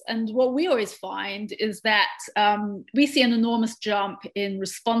max. And what we always find is that we see an enormous jump in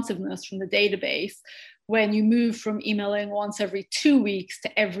responsiveness from the database when you move from emailing once every 2 weeks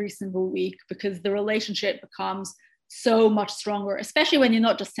to every single week, because the relationship becomes so much stronger, especially when you're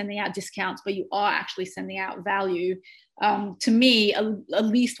not just sending out discounts, but you are actually sending out value. To me, at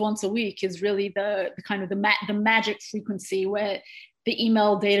least once a week is really the kind of the magic frequency where the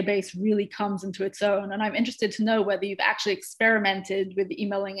email database really comes into its own. And I'm interested to know whether you've actually experimented with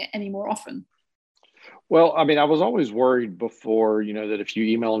emailing it any more often. Well, I mean, I was always worried before, that if you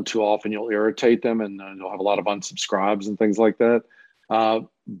email them too often, you'll irritate them and you'll have a lot of unsubscribes and things like that.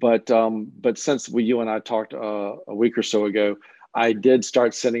 But since you and I talked a week or so ago, I did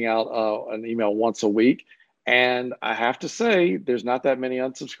start sending out an email once a week. And I have to say, there's not that many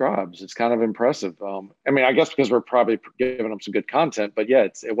unsubscribes. It's kind of impressive. I mean, I guess because we're probably giving them some good content, but yeah,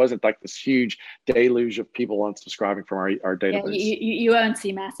 it wasn't like this huge deluge of people unsubscribing from our database. Yeah, you won't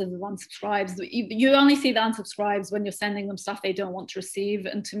see massive unsubscribes. You only see the unsubscribes when you're sending them stuff they don't want to receive.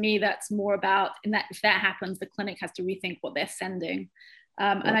 And to me, that's more about, if that happens, the clinic has to rethink what they're sending.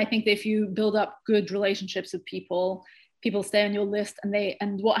 And I think that if you build up good relationships with people stay on your list,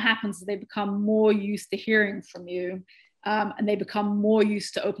 and what happens is they become more used to hearing from you, and they become more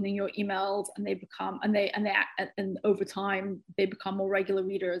used to opening your emails, and over time they become more regular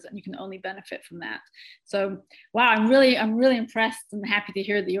readers, and you can only benefit from that. So wow, I'm really impressed and happy to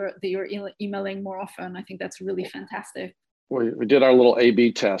hear that you're emailing more often. I think that's really fantastic. We did our little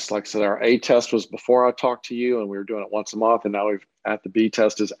A/B test. Like I said, our A test was before I talked to you, and we were doing it once a month, and now the B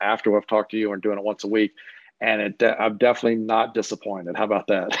test is after I've talked to you and doing it once a week. And I'm definitely not disappointed. How about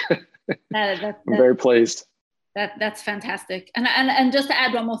that? I'm very pleased. That's fantastic. And just to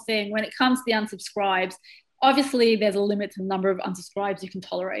add one more thing, when it comes to the unsubscribes, obviously there's a limit to the number of unsubscribes you can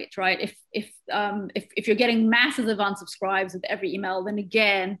tolerate, right? If you're getting masses of unsubscribes with every email, then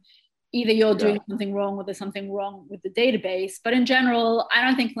again, either you're doing something wrong or there's something wrong with the database. But in general, I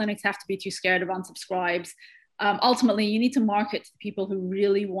don't think clinics have to be too scared of unsubscribes. Ultimately, you need to market to the people who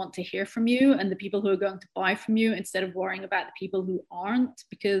really want to hear from you and the people who are going to buy from you, instead of worrying about the people who aren't.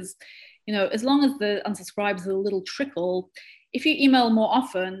 Because, as long as the unsubscribes are a little trickle, if you email more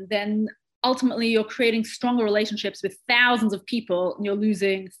often, then ultimately you're creating stronger relationships with thousands of people and you're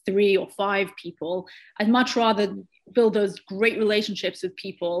losing 3 or 5 people. I'd much rather build those great relationships with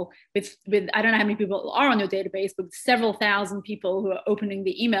people with I don't know how many people are on your database, but with several thousand people who are opening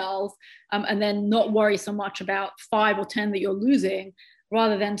the emails, and then not worry so much about 5 or 10 that you're losing,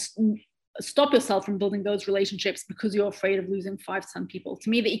 rather than stop yourself from building those relationships because you're afraid of losing 5 to 10 people. To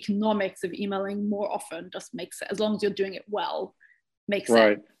me, the economics of emailing more often just makes sense, as long as you're doing it well, makes sense.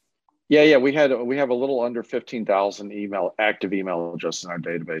 Right. Yeah. We have a little under 15,000 active email addresses in our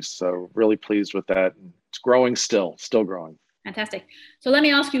database. So really pleased with that. It's growing still growing. Fantastic. So let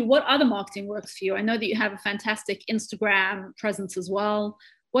me ask you, what other marketing works for you? I know that you have a fantastic Instagram presence as well.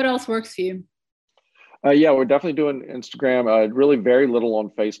 What else works for you? Yeah, we're definitely doing Instagram. Really very little on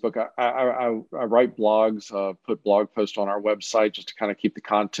Facebook. I write blogs, put blog posts on our website just to kind of keep the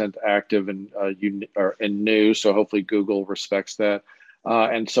content active and new. So hopefully Google respects that.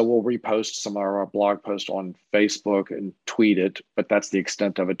 And so we'll repost some of our blog posts on Facebook and tweet it, but that's the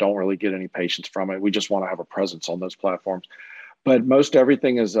extent of it. Don't really get any patients from it. We just want to have a presence on those platforms. But most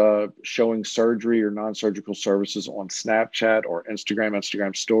everything is showing surgery or non-surgical services on Snapchat or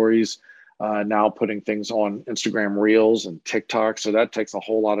Instagram stories. Now putting things on Instagram Reels and TikTok. So that takes a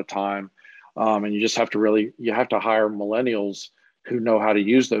whole lot of time. And you just have to hire millennials who know how to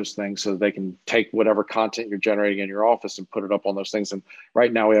use those things so they can take whatever content you're generating in your office and put it up on those things. And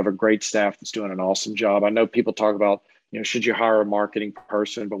right now we have a great staff that's doing an awesome job. I know people talk about, should you hire a marketing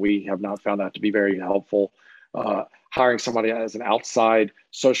person, but we have not found that to be very helpful. hiring somebody as an outside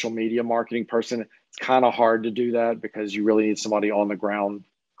social media marketing person, it's kind of hard to do that because you really need somebody on the ground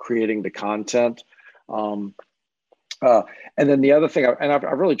creating the content. Um, uh, and then the other thing, I've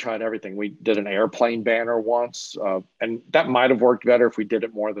really tried everything. We did an airplane banner once, and that might have worked better if we did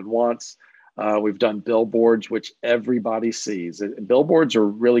it more than once. We've done billboards, which everybody sees. Billboards are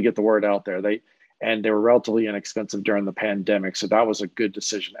really get the word out there. They were relatively inexpensive during the pandemic, so that was a good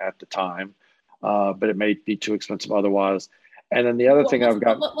decision at the time. But it may be too expensive otherwise. And then the other thing I've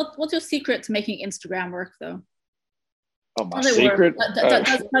got. What's your secret to making Instagram work, though? Oh, my secret.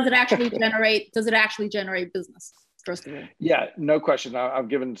 Does it actually generate? Does it actually generate business? First of all. Yeah, no question. I've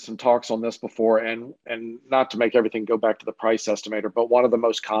given some talks on this before, and not to make everything go back to the price estimator, but one of the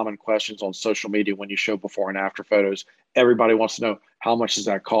most common questions on social media when you show before and after photos, everybody wants to know how much does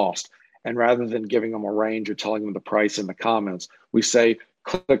that cost? And rather than giving them a range or telling them the price in the comments, we say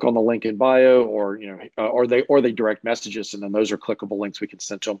click on the link in bio, or or they direct messages, and then those are clickable links we can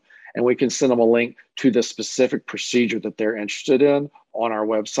send to them, and we can send them a link to the specific procedure that they're interested in on our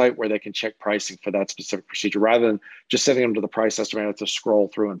website, where they can check pricing for that specific procedure. Rather than just sending them to the price estimator to scroll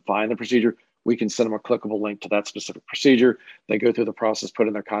through and find the procedure, we can send them a clickable link to that specific procedure. They go through the process, put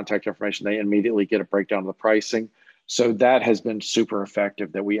in their contact information, they immediately get a breakdown of the pricing. So that has been super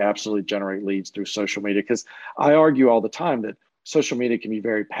effective, that we absolutely generate leads through social media. Because I argue all the time that social media can be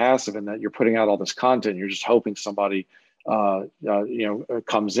very passive in that you're putting out all this content, you're just hoping somebody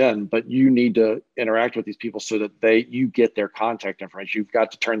comes in, but you need to interact with these people so that you get their contact information. You've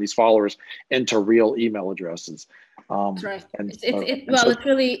got to turn these followers into real email addresses. That's right.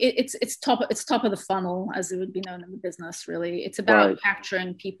 It's top of the funnel, as it would be known in the business. Really, it's about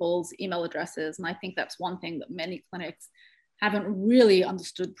capturing people's email addresses, and I think that's one thing that many clinics haven't really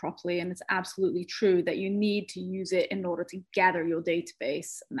understood properly. And it's absolutely true that you need to use it in order to gather your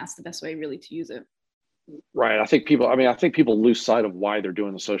database, and that's the best way really to use it. Right. I think people lose sight of why they're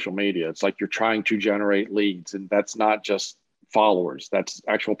doing the social media. It's like you're trying to generate leads, and that's not just followers. That's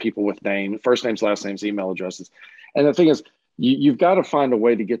actual people with first names, last names, email addresses. And the thing is, you've got to find a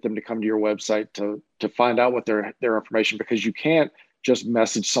way to get them to come to your website to find out what their information, because you can't just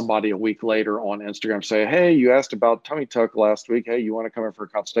message somebody a week later on Instagram, say, hey, you asked about tummy tuck last week. Hey, you want to come in for a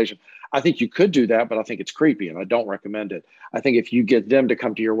consultation? I think you could do that, but I think it's creepy and I don't recommend it. I think if you get them to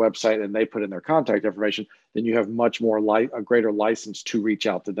come to your website and they put in their contact information, then you have much more a greater license to reach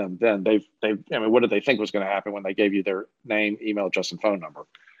out to them. Then what did they think was going to happen when they gave you their name, email address, and phone number?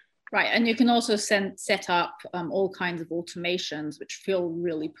 Right. And you can also set up all kinds of automations which feel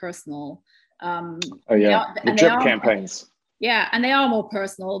really personal. The drip campaigns. Yeah, and they are more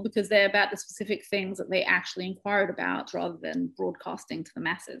personal because they're about the specific things that they actually inquired about rather than broadcasting to the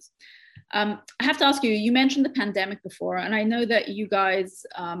masses. I have to ask you, you mentioned the pandemic before, and I know that you guys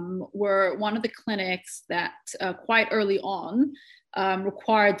were one of the clinics that quite early on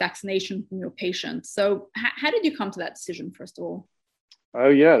required vaccination from your patients. So how did you come to that decision, first of all? Oh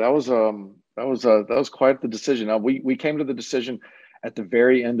yeah, that was quite the decision. We came to the decision at the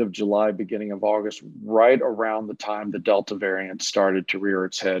very end of July, beginning of August, right around the time the Delta variant started to rear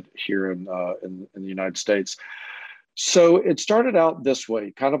its head here in the United States. So it started out this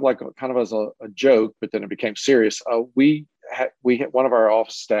way, kind of as a joke, but then it became serious. We had one of our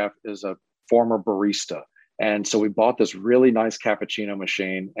office staff is a former barista, and so we bought this really nice cappuccino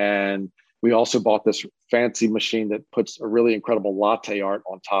machine, and we also bought this fancy machine that puts a really incredible latte art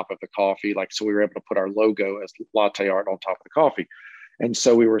on top of the coffee. So we were able to put our logo as latte art on top of the coffee. And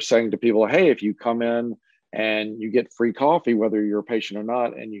so we were saying to people, hey, if you come in and you get free coffee, whether you're a patient or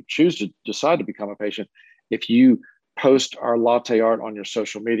not, and you choose to decide to become a patient, if you post our latte art on your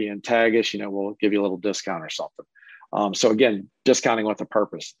social media and tag us, we'll give you a little discount or something. So again, discounting with a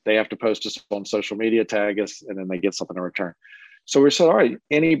purpose. They have to post us on social media, tag us, and then they get something in return. So we said, all right,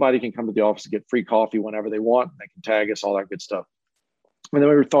 anybody can come to the office and get free coffee whenever they want. They can tag us, all that good stuff. And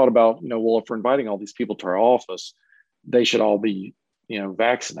then we thought about, well, if we're inviting all these people to our office, they should all be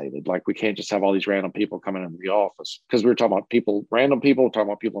vaccinated. Like, we can't just have all these random people coming into the office, because we were talking about random people, talking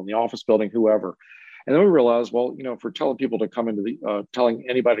about people in the office building, whoever. And then we realized, well, if we're telling people to come into telling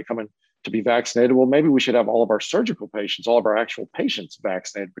anybody to come in to be vaccinated, well, maybe we should have all of our surgical patients, all of our actual patients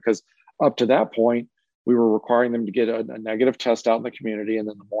vaccinated, because up to that point, we were requiring them to get a negative test out in the community. And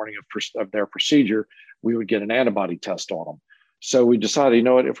then the morning of their procedure, we would get an antibody test on them. So we decided,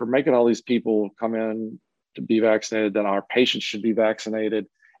 what, if we're making all these people come in to be vaccinated, then our patients should be vaccinated.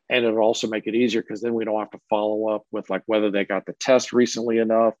 And it'll also make it easier, because then we don't have to follow up with whether they got the test recently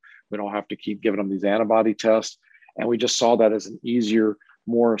enough. We don't have to keep giving them these antibody tests. And we just saw that as an easier,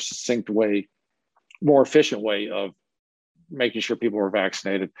 more succinct way, more efficient way of making sure people were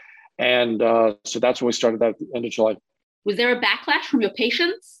vaccinated. And so that's when we started that at the end of July. Was there a backlash from your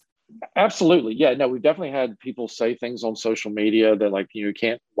patients? Absolutely. Yeah, no, we've definitely had people say things on social media that like, you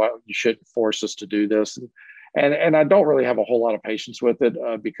can't, well, you shouldn't force us to do this. And I don't really have a whole lot of patience with it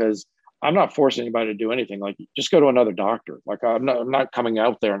because I'm not forcing anybody to do anything. Like, just go to another doctor. Like, I'm not coming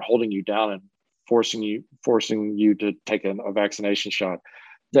out there and holding you down and forcing you to take a vaccination shot.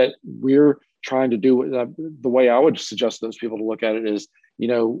 That we're trying to do, the way I would suggest those people to look at it is,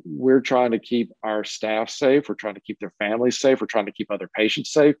 we're trying to keep our staff safe. We're trying to keep their families safe. We're trying to keep other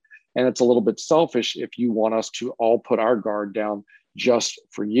patients safe. And it's a little bit selfish if you want us to all put our guard down just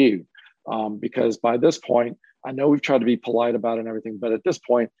for you. Because by this point, I know we've tried to be polite about it and everything, but at this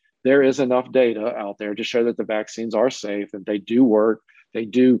point, there is enough data out there to show that the vaccines are safe and they do work. They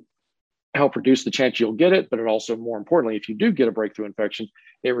do help reduce the chance you'll get it, but it also, more importantly, if you do get a breakthrough infection,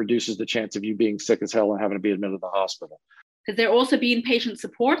 it reduces the chance of you being sick as hell and having to be admitted to the hospital. Has there also been patient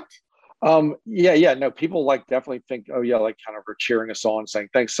support? Yeah. No, people like definitely think, oh yeah, like kind of are cheering us on, saying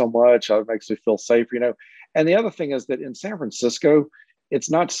thanks so much. It makes me feel safe, And the other thing is that in San Francisco, it's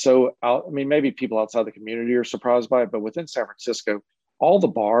not so out. I mean, maybe people outside the community are surprised by it, but within San Francisco, all the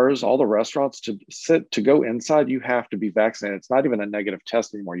bars, all the restaurants to go inside, you have to be vaccinated. It's not even a negative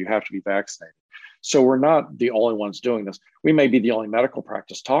test anymore. You have to be vaccinated. So we're not the only ones doing this. We may be the only medical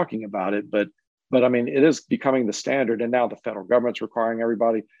practice talking about it, but I mean, it is becoming the standard. And now the federal government's requiring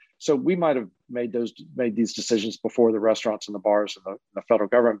everybody. So we might have made these decisions before the restaurants and the bars and the federal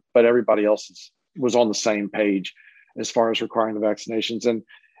government, but everybody else was on the same page as far as requiring the vaccinations.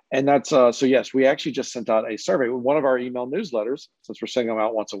 And that's so yes, we actually just sent out a survey. One of our email newsletters, since we're sending them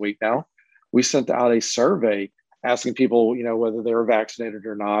out once a week now, we sent out a survey asking people, whether they were vaccinated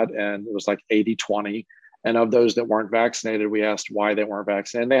or not. And it was like 80-20. And of those that weren't vaccinated, we asked why they weren't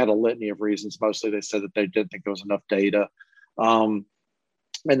vaccinated. And they had a litany of reasons. Mostly they said that they didn't think there was enough data. And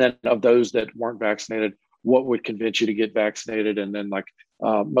then of those that weren't vaccinated, what would convince you to get vaccinated? And then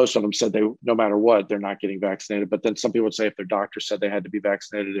most of them said no matter what, they're not getting vaccinated. But then some people would say if their doctor said they had to be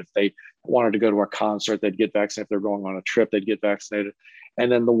vaccinated, if they wanted to go to a concert, they'd get vaccinated. If they're going on a trip, they'd get vaccinated.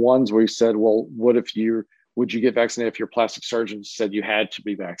 And then the ones where we said, well, would you get vaccinated if your plastic surgeon said you had to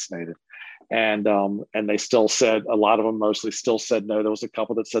be vaccinated? And they still said, a lot of them mostly still said no. There was a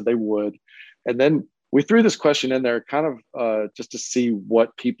couple that said they would. And then we threw this question in there kind of just to see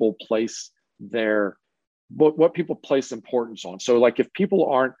what people place what people place importance on. So like if people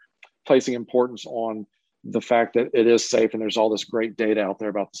aren't placing importance on the fact that it is safe and there's all this great data out there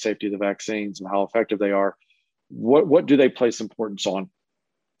about the safety of the vaccines and how effective they are, what do they place importance on?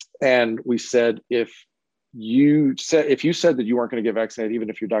 And we said, if you said that you weren't going to get vaccinated, even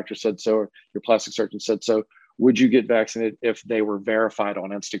if your doctor said so or your plastic surgeon said so, would you get vaccinated if they were verified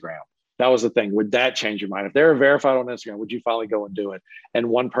on Instagram? That was the thing. Would that change your mind? If they're verified on Instagram, would you finally go and do it? And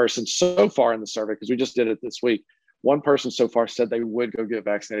one person so far in the survey, because we just did it this week, one person so far said they would go get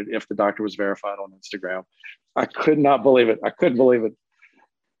vaccinated if the doctor was verified on Instagram. I could not believe it. I couldn't believe it.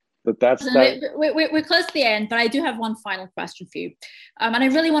 But that's that. We're close to the end, but I do have one final question for you. And I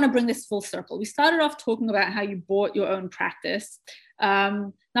really want to bring this full circle. We started off talking about how you bought your own practice.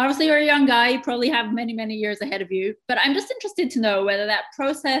 Now, obviously, you're a young guy. You probably have many, many years ahead of you. But I'm just interested to know whether that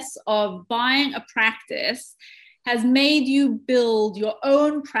process of buying a practice has made you build your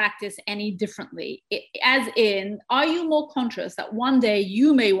own practice any differently. As in, are you more conscious that one day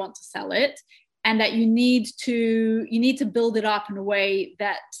you may want to sell it and that you need to build it up in a way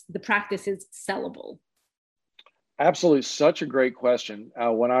that the practice is sellable? Absolutely, such a great question.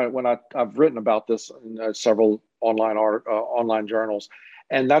 I've written about this in several online journals,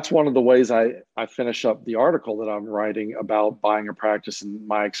 and that's one of the ways I finish up the article that I'm writing about buying a practice and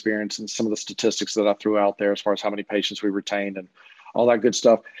my experience and some of the statistics that I threw out there as far as how many patients we retained and all that good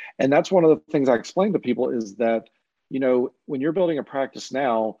stuff. And that's one of the things I explain to people is that, when you're building a practice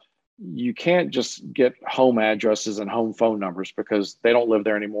now, you can't just get home addresses and home phone numbers because they don't live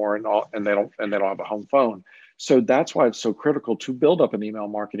there anymore and they don't have a home phone. So that's why it's so critical to build up an email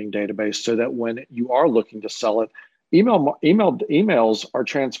marketing database so that when you are looking to sell it, emails are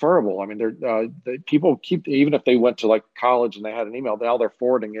transferable. I mean, people keep, even if they went to like college and they had an email, now they're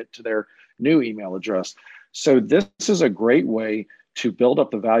forwarding it to their new email address. So this is a great way to build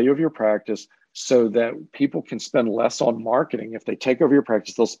up the value of your practice so that people can spend less on marketing. If they take over your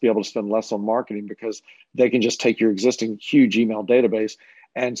practice, they'll be able to spend less on marketing because they can just take your existing huge email database.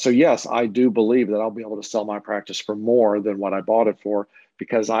 And so, yes, I do believe that I'll be able to sell my practice for more than what I bought it for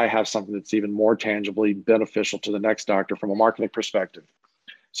because I have something that's even more tangibly beneficial to the next doctor from a marketing perspective.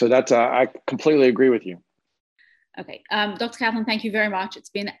 So that's, I completely agree with you. Okay. Dr. Kaplan, thank you very much. It's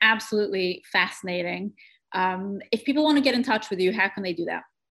been absolutely fascinating. If people want to get in touch with you, how can they do that?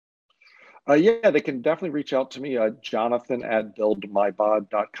 Yeah, they can definitely reach out to me, Jonathan at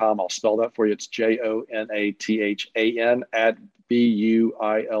buildmybod.com. I'll spell that for you. It's JONATHAN at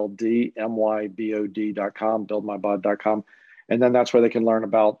BUILDMYBOD.com, buildmybod.com. And then that's where they can learn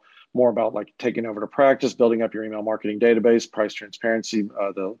more about like taking over to practice, building up your email marketing database, price transparency,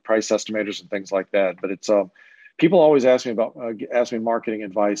 the price estimators and things like that. But it's people always ask me marketing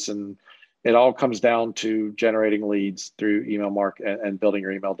advice, and it all comes down to generating leads through email and building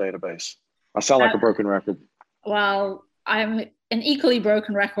your email database. I sound like a broken record. Well, I'm an equally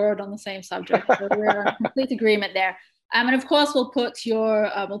broken record on the same subject. So we're in complete agreement there. And of course, we'll put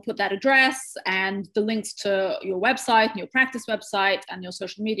that address and the links to your website and your practice website and your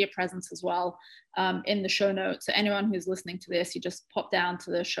social media presence as well in the show notes. So anyone who's listening to this, you just pop down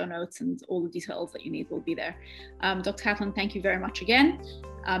to the show notes and all the details that you need will be there. Dr. Kaplan, thank you very much again.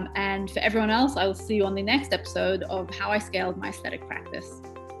 And for everyone else, I will see you on the next episode of How I Scaled My Aesthetic Practice.